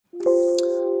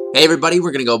Hey everybody,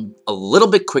 we're going to go a little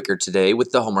bit quicker today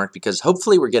with the homework because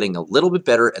hopefully we're getting a little bit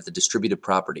better at the distributive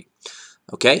property.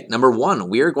 Okay, number one,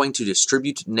 we are going to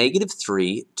distribute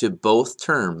 -3 to both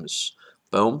terms.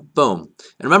 Boom, boom.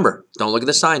 And remember, don't look at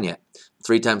the sign yet.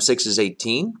 3 times 6 is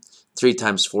 18. 3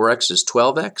 times 4x is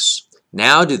 12x.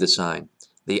 Now do the sign.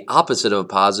 The opposite of a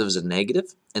positive is a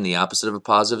negative, and the opposite of a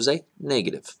positive is a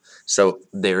negative. So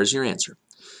there's your answer.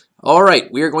 All right,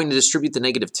 we are going to distribute the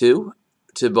 -2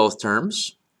 to both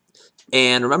terms.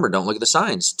 And remember, don't look at the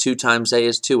signs. 2 times a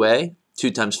is 2a,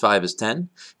 2 times 5 is 10,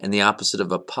 and the opposite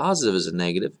of a positive is a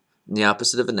negative, and the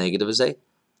opposite of a negative is a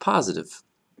positive.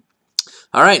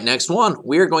 All right, next one.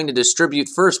 We are going to distribute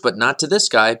first, but not to this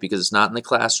guy because it's not in the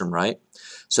classroom, right?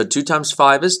 So 2 times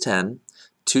 5 is 10,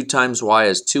 2 times y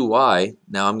is 2y.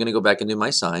 Now I'm going to go back and do my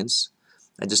signs.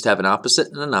 I just have an opposite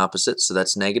and an opposite, so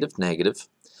that's negative, negative.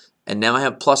 And now I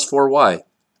have plus 4y.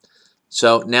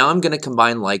 So now I'm going to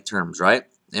combine like terms, right?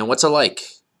 And what's a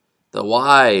like? The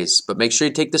y's, but make sure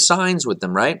you take the signs with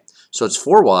them, right? So it's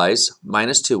 4y's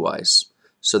minus 2y's.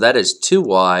 So that is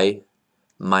 2y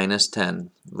minus 10.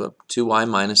 2y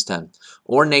minus 10.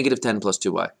 Or negative 10 plus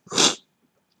 2y.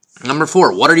 Number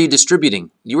 4, what are you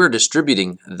distributing? You are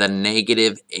distributing the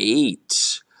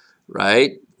 -8,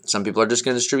 right? Some people are just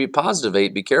going to distribute positive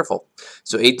 8. Be careful.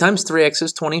 So 8 times 3x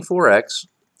is 24x.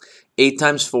 8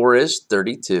 times 4 is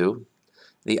 32.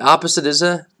 The opposite is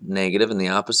a negative, and the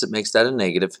opposite makes that a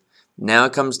negative. Now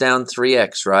it comes down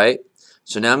 3x, right?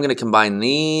 So now I'm going to combine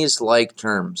these like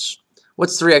terms.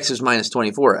 What's 3x minus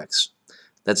 24x?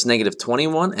 That's negative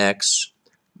 21x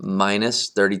minus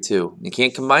 32. You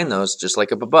can't combine those just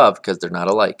like up above because they're not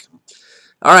alike.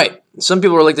 All right, some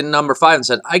people were looked at number 5 and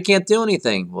said, I can't do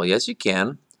anything. Well, yes, you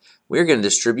can. We're going to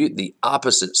distribute the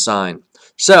opposite sign.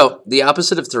 So the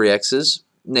opposite of 3x is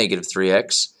negative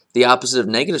 3x. The opposite of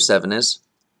negative 7 is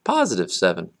positive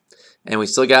 7. And we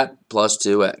still got plus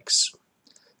 2x.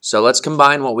 So let's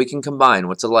combine what we can combine.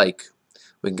 What's alike?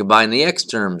 We can combine the x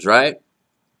terms, right?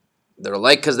 They're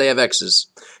alike because they have x's.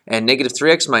 And negative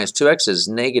 3x minus 2x is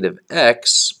negative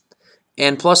x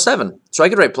and plus 7. So I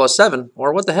could write plus 7,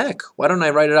 or what the heck? Why don't I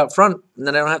write it out front, and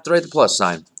then I don't have to write the plus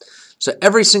sign? So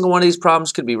every single one of these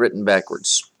problems could be written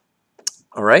backwards.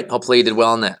 All right, hopefully you did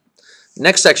well on that.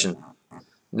 Next section,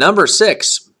 number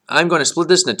 6. I'm going to split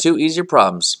this into 2 easier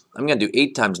problems. I'm going to do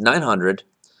 8 times 900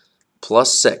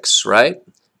 plus 6, right?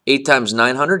 8 times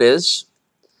 900 is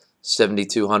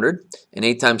 7,200, and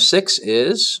 8 times 6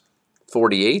 is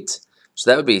 48. So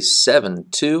that would be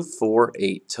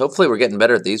 7,248. Hopefully we're getting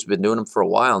better at these. We've been doing them for a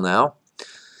while now.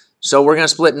 So we're going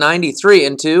to split 93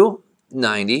 into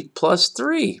 90 plus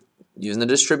 3 using the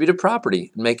distributive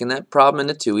property and making that problem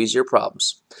into 2 easier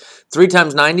problems. 3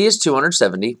 times 90 is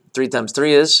 270. 3 times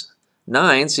 3 is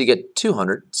 9, so you get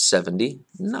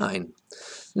 279.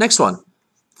 Next one,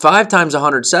 5 times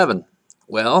 107.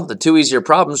 Well, the 2 easier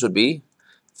problems would be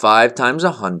 5 times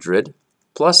 100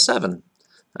 plus 7.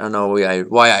 I don't know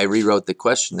why I rewrote the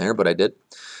question there, but I did.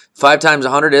 5 times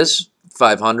 100 is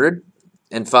 500,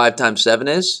 and 5 times 7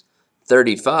 is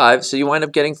 35, so you wind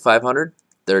up getting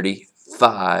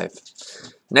 535.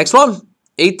 Next one,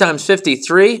 8 times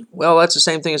 53. Well, that's the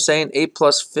same thing as saying 8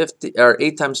 plus 50, or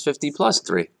 8 times 50 plus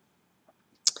 3.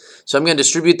 So I'm going to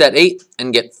distribute that 8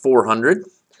 and get 400.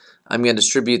 I'm going to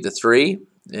distribute the 3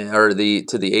 or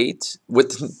to the 8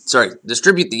 with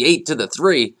distribute the 8 to the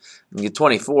 3 and get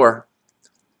 24.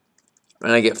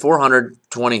 And I get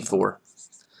 424.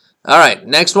 All right,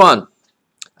 next one.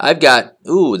 I've got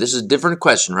this is a different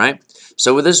question, right?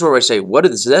 So with this is where I say, what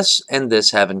does this and this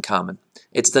have in common?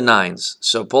 It's the 9s.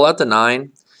 So pull out the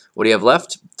 9. What do you have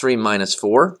left? 3 minus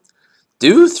 4.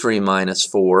 Do 3 minus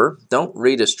 4. Don't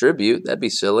redistribute. That'd be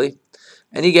silly.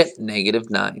 And you get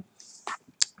 -9.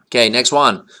 Okay, next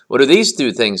one. What do these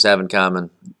 2 things have in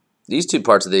common? These 2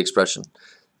 parts of the expression.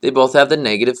 They both have the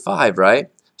 -5, right?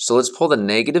 So let's pull the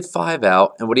 -5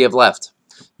 out. And what do you have left?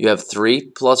 You have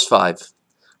 3 plus 5.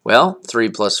 Well, 3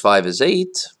 plus 5 is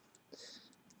 8.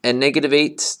 And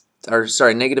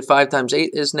 -5 times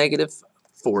 8 is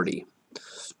 -40.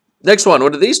 Next one.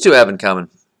 What do these 2 have in common?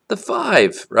 The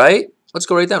 5, right? Let's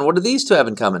go right down. What do these 2 have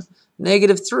in common?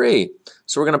 -3.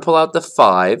 So we're going to pull out the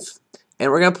 5,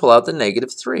 and we're going to pull out the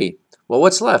 -3. Well,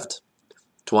 what's left?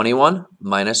 21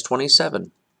 minus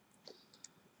 27.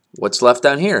 What's left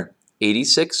down here?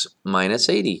 86 minus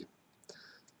 80.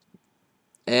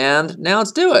 And now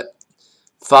let's do it.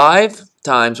 5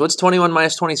 times, what's 21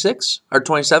 minus 26? Or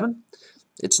 27?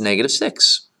 It's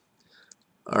 -6.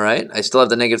 All right, I still have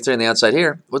the -3 on the outside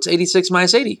here. What's 86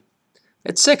 minus 80?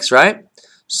 It's 6, right?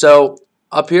 So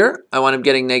up here, I wind up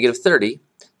getting -30.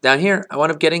 Down here, I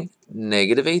wind up getting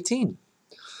 -18.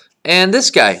 And this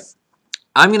guy,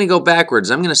 I'm going to go backwards.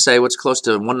 I'm going to say what's close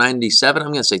to 197. I'm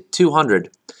going to say 200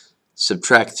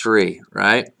 subtract 3,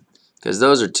 right? Because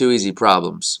those are two easy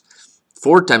problems.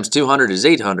 4 times 200 is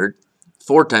 800.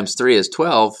 4 times 3 is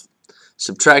 12.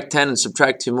 Subtract 10 and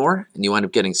subtract 2 more, and you wind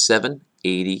up getting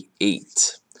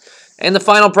 788. And the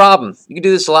final problem. You can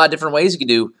do this a lot of different ways. You can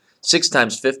do 6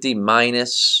 times 50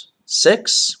 minus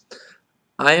 6.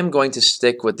 I am going to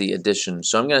stick with the addition,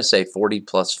 so I'm going to say 40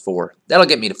 plus 4. That'll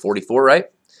get me to 44, right?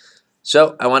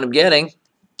 So I wind up getting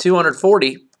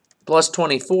 240 plus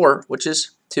 24, which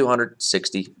is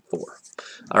 264.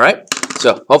 All right,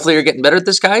 so hopefully you're getting better at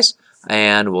this, guys,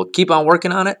 and we'll keep on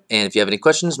working on it. And if you have any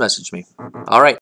questions, message me. All right.